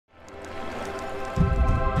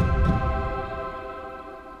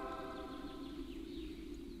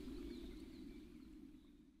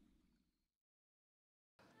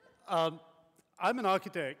Um, I'm an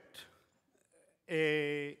architect,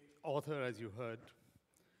 a author, as you heard.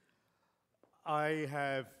 I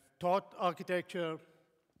have taught architecture.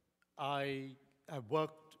 I have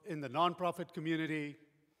worked in the nonprofit community.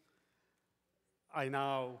 I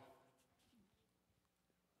now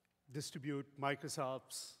distribute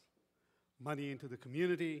Microsoft's money into the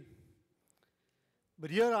community. But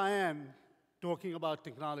here I am talking about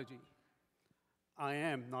technology. I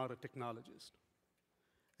am not a technologist.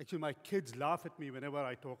 Actually, my kids laugh at me whenever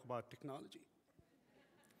I talk about technology.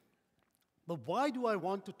 But why do I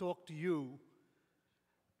want to talk to you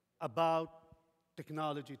about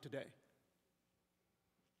technology today?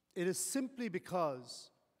 It is simply because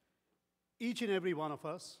each and every one of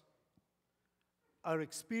us are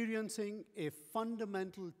experiencing a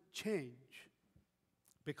fundamental change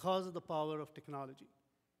because of the power of technology.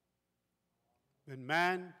 When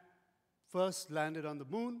man first landed on the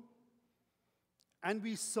moon, and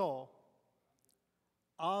we saw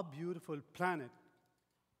our beautiful planet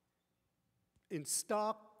in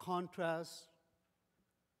stark contrast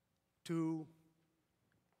to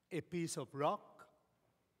a piece of rock,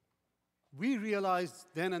 we realized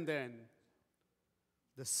then and then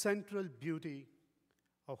the central beauty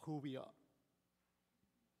of who we are.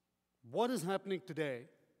 What is happening today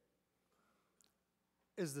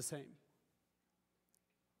is the same.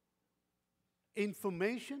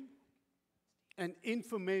 Information and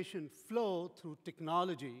information flow through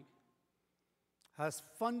technology has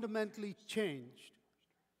fundamentally changed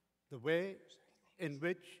the way in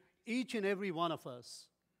which each and every one of us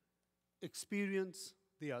experience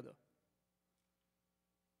the other.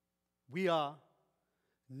 We are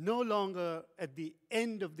no longer at the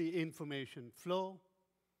end of the information flow.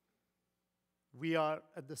 We are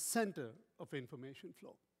at the center of information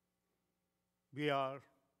flow. We are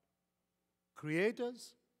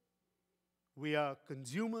creators, we are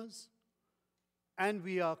consumers, and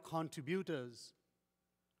we are contributors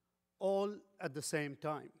all at the same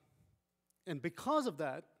time. And because of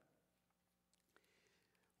that,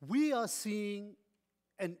 we are seeing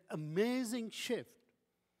an amazing shift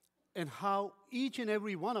in how each and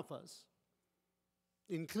every one of us,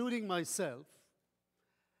 including myself,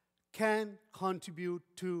 can contribute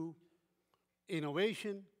to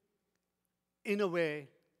innovation in a way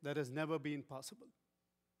that has never been possible.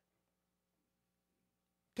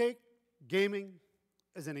 Take gaming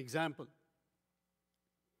as an example.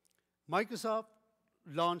 Microsoft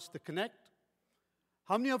launched the Kinect.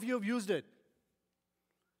 How many of you have used it?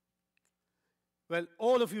 Well,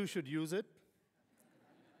 all of you should use it,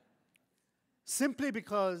 simply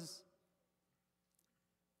because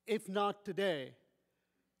if not today,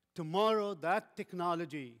 tomorrow that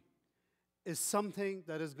technology is something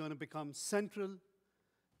that is going to become central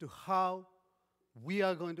to how we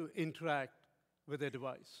are going to interact with a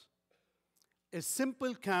device. A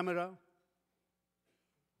simple camera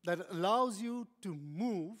that allows you to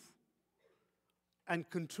move and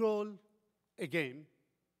control a game.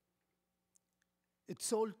 It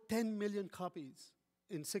sold 10 million copies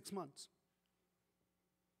in 6 months.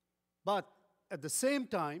 But at the same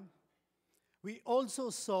time, we also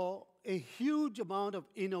saw a huge amount of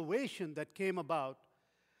innovation that came about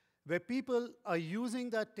where people are using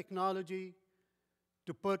that technology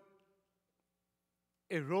to put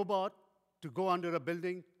a robot to go under a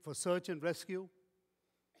building for search and rescue,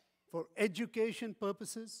 for education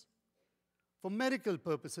purposes, for medical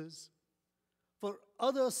purposes, for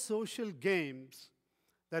other social games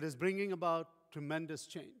that is bringing about tremendous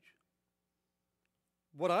change.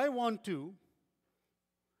 What I want to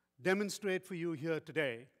demonstrate for you here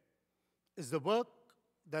today is the work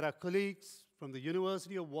that our colleagues from the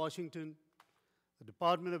University of Washington, the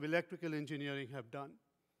Department of Electrical Engineering have done.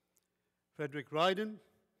 Frederick Ryden,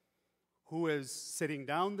 who is sitting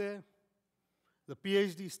down there, the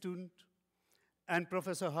PhD student, and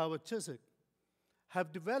Professor Howard Chiswick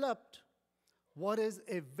have developed what is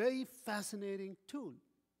a very fascinating tool,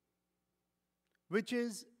 which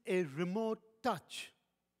is a remote touch,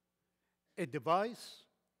 a device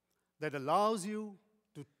that allows you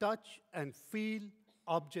to touch and feel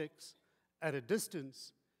objects at a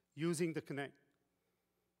distance using the Kinect.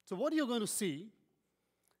 So what you're going to see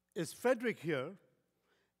is Frederick here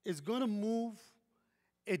is going to move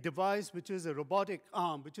a device which is a robotic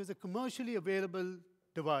arm, which is a commercially available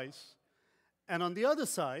device. And on the other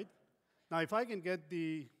side, now if I can get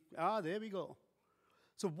the, there we go.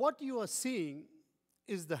 So what you are seeing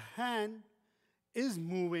is the hand is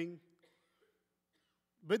moving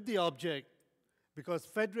with the object because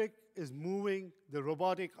Frederick is moving the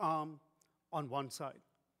robotic arm on one side.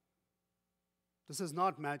 This is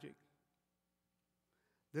not magic.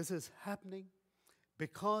 This is happening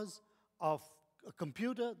because of a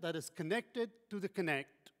computer that is connected to the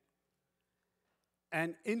Connect,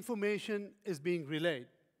 and information is being relayed.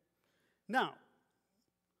 Now,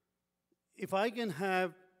 if I can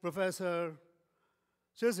have Professor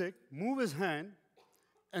Chiswick move his hand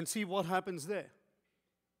and see what happens there.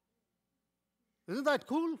 Isn't that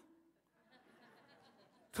cool?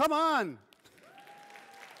 Come on.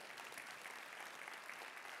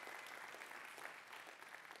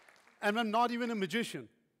 And I'm not even a magician.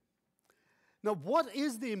 Now, what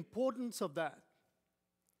is the importance of that?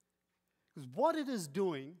 Because what it is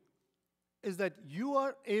doing is that you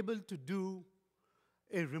are able to do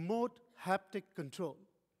a remote haptic control,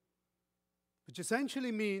 which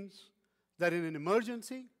essentially means that in an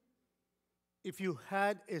emergency, if you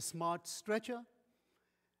had a smart stretcher,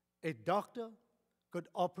 a doctor could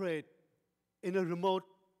operate in a remote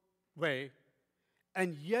way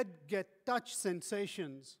and yet get touch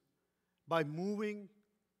sensations by moving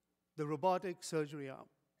the robotic surgery arm.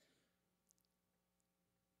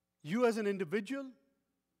 You as an individual,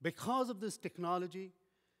 because of this technology,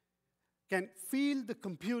 can feel the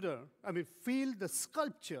computer, feel the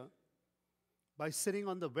sculpture by sitting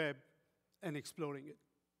on the web and exploring it.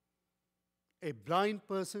 A blind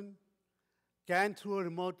person can, through a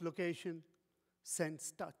remote location,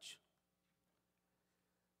 sense touch.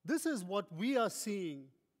 This is what we are seeing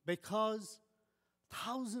because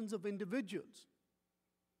thousands of individuals,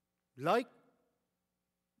 like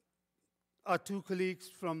our two colleagues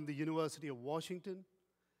from the University of Washington,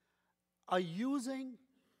 are using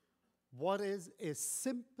what is a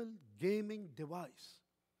simple gaming device,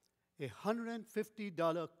 a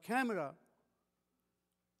 $150 camera,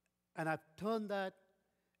 and I've turned that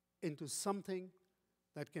into something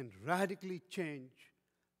that can radically change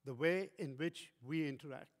the way in which we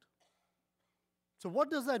interact. So what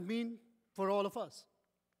does that mean for all of us?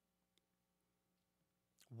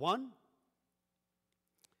 One,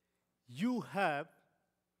 you have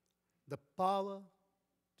the power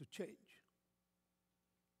to change.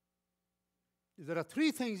 There are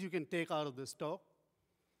three things you can take out of this talk.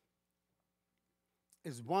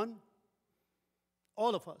 Is one,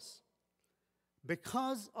 all of us,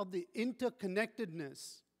 because of the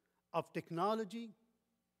interconnectedness of technology,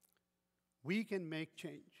 we can make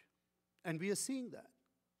change. And we are seeing that.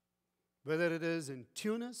 Whether it is in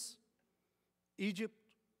Tunis, Egypt,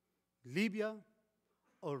 Libya,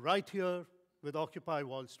 or right here with Occupy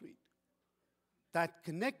Wall Street. That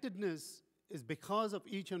connectedness is because of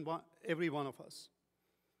each and every one of us.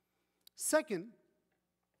 Second,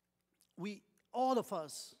 all of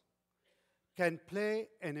us can play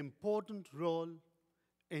an important role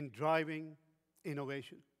in driving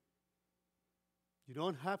innovation. You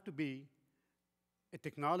don't have to be a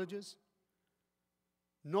technologist,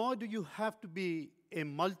 nor do you have to be a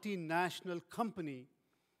multinational company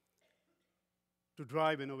to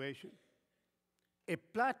drive innovation. A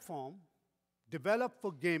platform developed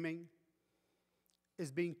for gaming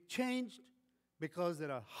is being changed because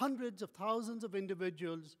there are hundreds of thousands of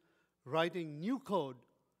individuals writing new code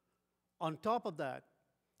on top of that,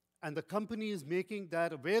 and the company is making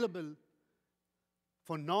that available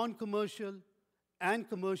for non-commercial and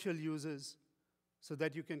commercial users so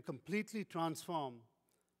that you can completely transform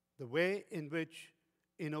the way in which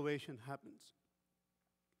innovation happens.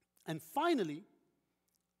 And finally,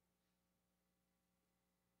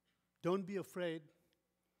 don't be afraid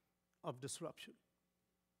of disruption.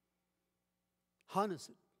 Harness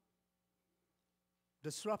it.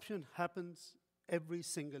 Disruption happens every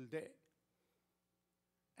single day.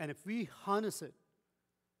 And if we harness it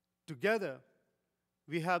together,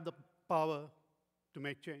 we have the power to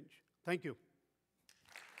make change. Thank you.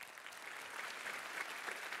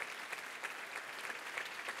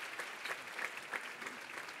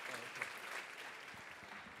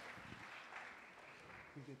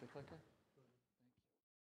 You get the clicker?